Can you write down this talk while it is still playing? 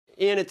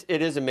Ian,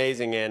 it is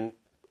amazing, and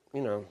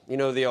you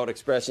know the old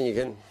expression: you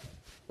can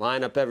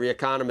line up every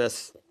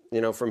economist,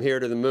 from here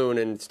to the moon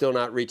and still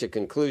not reach a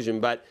conclusion.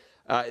 But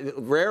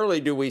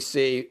rarely do we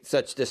see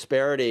such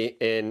disparity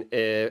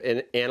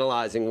in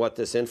analyzing what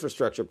this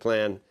infrastructure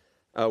plan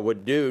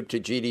would do to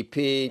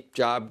GDP,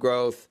 job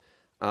growth,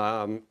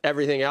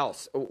 everything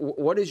else.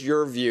 What is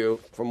your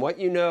view from what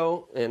you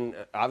know? And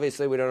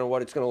obviously, we don't know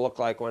what it's going to look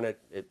like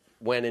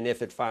when and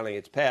if it finally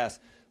gets passed.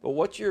 But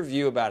what's your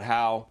view about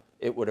how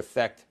it would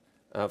affect,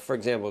 for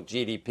example,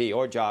 GDP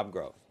or job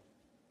growth?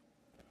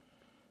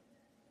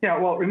 Yeah,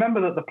 well,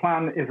 remember that the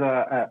plan is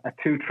a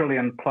 $2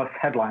 trillion plus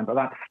headline, but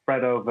that's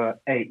spread over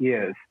 8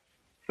 years.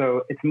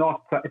 So it's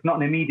not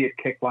an immediate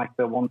kick like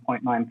the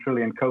 $1.9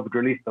 trillion COVID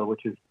relief bill,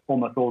 which is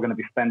almost all going to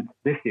be spent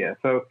this year.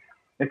 So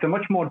it's a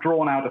much more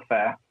drawn-out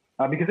affair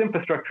because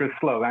infrastructure is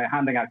slow.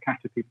 Handing out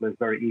cash to people is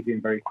very easy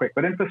and very quick,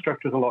 but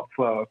infrastructure is a lot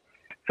slower.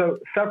 So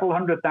several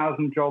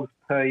 100,000 jobs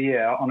per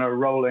year on a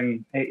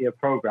rolling 8-year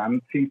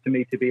program seems to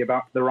me to be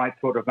about the right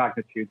sort of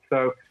magnitude.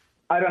 So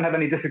I don't have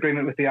any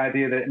disagreement with the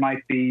idea that it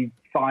might be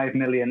 5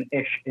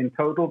 million-ish in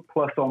total,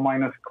 plus or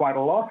minus quite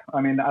a lot. I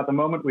mean, at the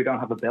moment, we don't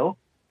have a bill.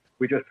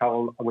 We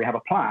have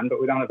a plan,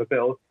 but we don't have a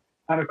bill.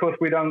 And of course,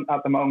 we don't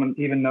at the moment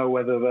even know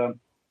whether the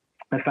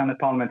Senate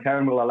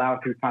parliamentarian will allow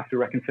it to pass through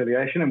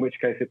reconciliation, in which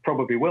case it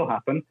probably will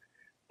happen,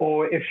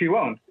 or if she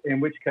won't, in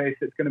which case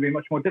it's going to be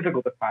much more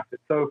difficult to pass it.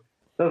 So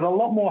there's a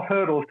lot more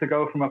hurdles to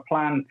go from a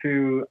plan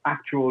to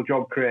actual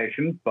job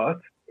creation.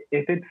 But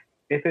if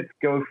it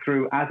goes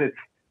through as it's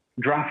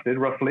drafted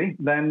roughly,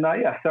 then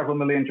several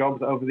million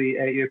jobs over the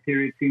 8-year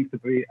period seems to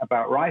be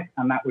about right,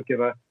 and that would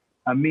give a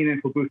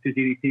meaningful boost to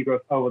GDP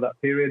growth over that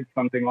period,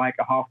 something like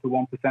 0.5% to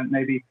 1%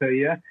 maybe per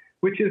year,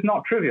 which is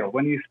not trivial.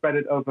 When you spread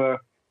it over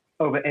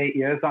 8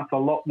 years, that's a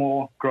lot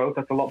more growth.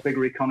 That's a lot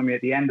bigger economy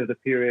at the end of the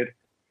period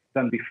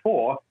than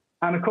before.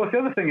 And of course, the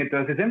other thing it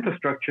does is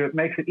infrastructure. It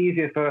makes it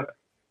easier for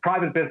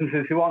private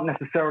businesses who aren't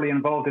necessarily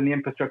involved in the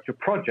infrastructure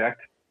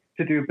project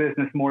to do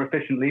business more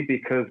efficiently,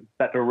 because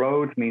better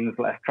roads means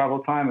less travel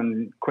time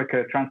and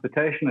quicker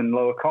transportation and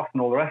lower cost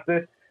and all the rest of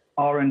it.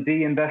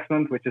 R&D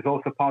investment, which is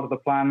also part of the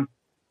plan,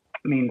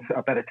 means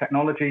better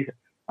technology,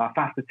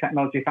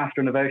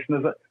 faster innovation.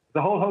 There's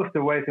a whole host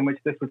of ways in which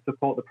this would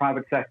support the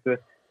private sector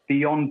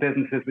beyond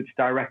businesses which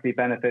directly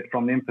benefit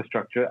from the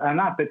infrastructure. And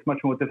that bit's much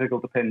more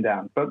difficult to pin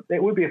down, but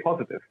it would be a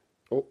positive.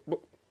 Well,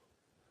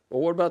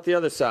 what about the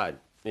other side,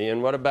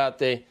 Ian? What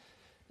about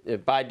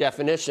by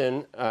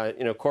definition,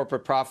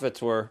 corporate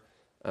profits were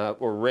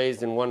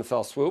raised in one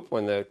fell swoop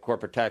when the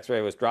corporate tax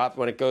rate was dropped.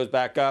 When it goes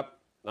back up,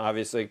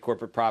 obviously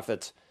corporate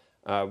profits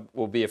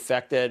will be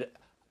affected.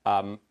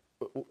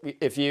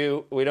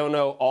 We don't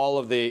know all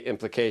of the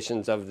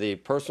implications of the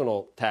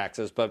personal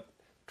taxes, but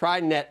try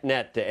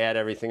net to add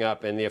everything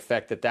up and the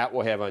effect that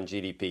will have on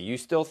GDP. You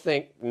still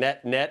think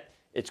net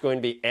it's going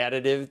to be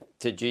additive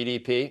to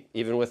GDP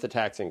even with the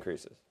tax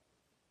increases?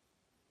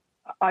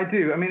 I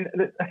do. I mean,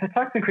 the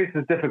tax increase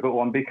is a difficult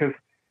one because,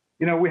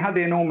 we had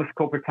the enormous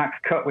corporate tax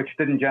cut, which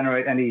didn't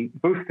generate any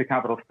boost to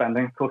capital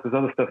spending. Of course, there's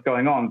other stuff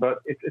going on, but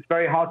it's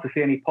very hard to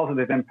see any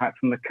positive impact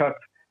from the cut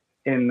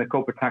in the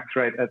corporate tax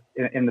rate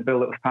in the bill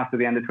that was passed at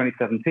the end of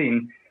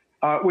 2017,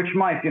 which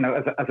might,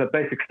 as a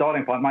basic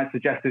starting point, might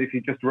suggest that if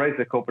you just raise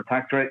the corporate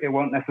tax rate, it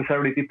won't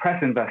necessarily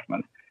depress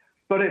investment.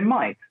 But it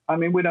might. I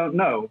mean, we don't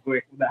know.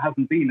 There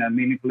hasn't been a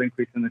meaningful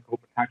increase in the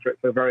corporate tax rate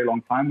for a very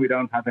long time. We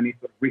don't have any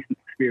sort of recent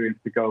experience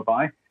to go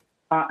by.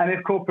 And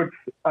if corporates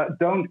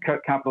don't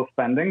cut capital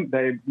spending,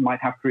 they might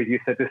have to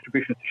reduce their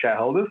distributions to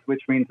shareholders,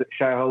 which means that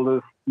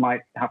shareholders might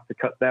have to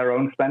cut their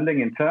own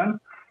spending in turn.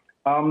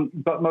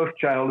 But most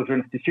shareholders are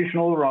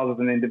institutional rather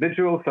than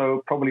individual,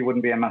 so probably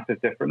wouldn't be a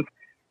massive difference.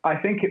 I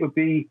think it would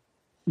be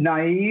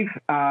naive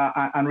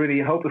and really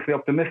hopelessly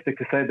optimistic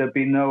to say there'd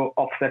be no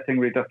offsetting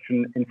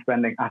reduction in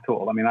spending at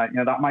all. I mean,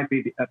 that might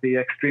be at the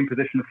extreme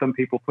position of some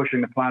people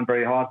pushing the plan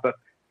very hard, but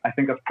I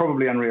think that's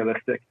probably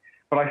unrealistic.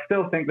 But I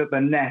still think that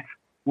the net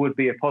would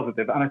be a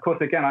positive. And of course,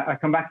 again, I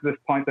come back to this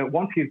point that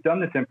once you've done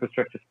this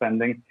infrastructure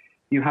spending,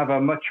 you have a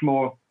much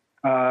more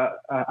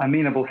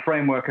amenable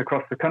framework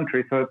across the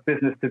country for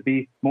business to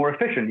be more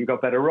efficient. You've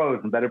got better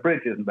roads and better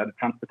bridges and better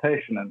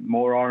transportation and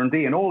more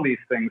R&D and all these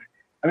things.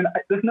 I mean,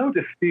 there's no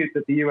dispute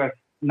that the U.S.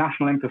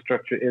 national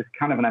infrastructure is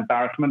kind of an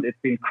embarrassment. It's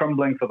been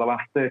crumbling for the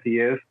last 30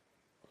 years.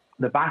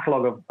 The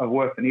backlog of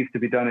work that needs to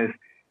be done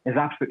is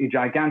absolutely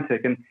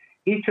gigantic. And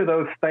each of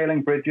those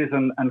failing bridges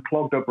and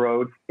clogged up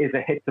roads is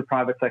a hit to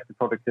private sector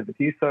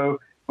productivity. So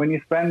when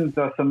you spend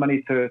some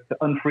money to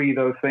unfree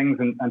those things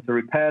and to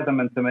repair them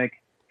and to make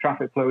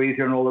traffic flow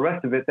easier and all the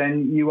rest of it,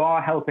 then you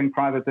are helping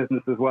private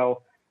business as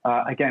well,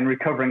 again,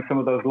 recovering some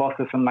of those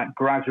losses from that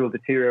gradual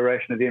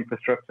deterioration of the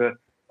infrastructure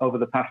over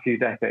the past few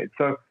decades.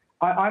 So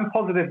I'm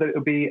positive that it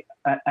would be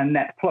a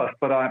net plus,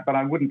 but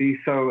I wouldn't be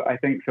so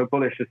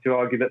bullish as to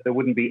argue that there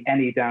wouldn't be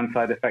any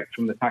downside effects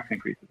from the tax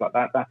increases. But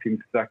that seems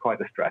quite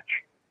a stretch.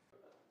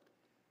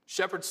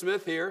 Shepherd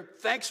Smith here.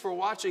 Thanks for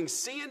watching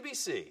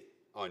CNBC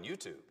on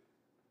YouTube.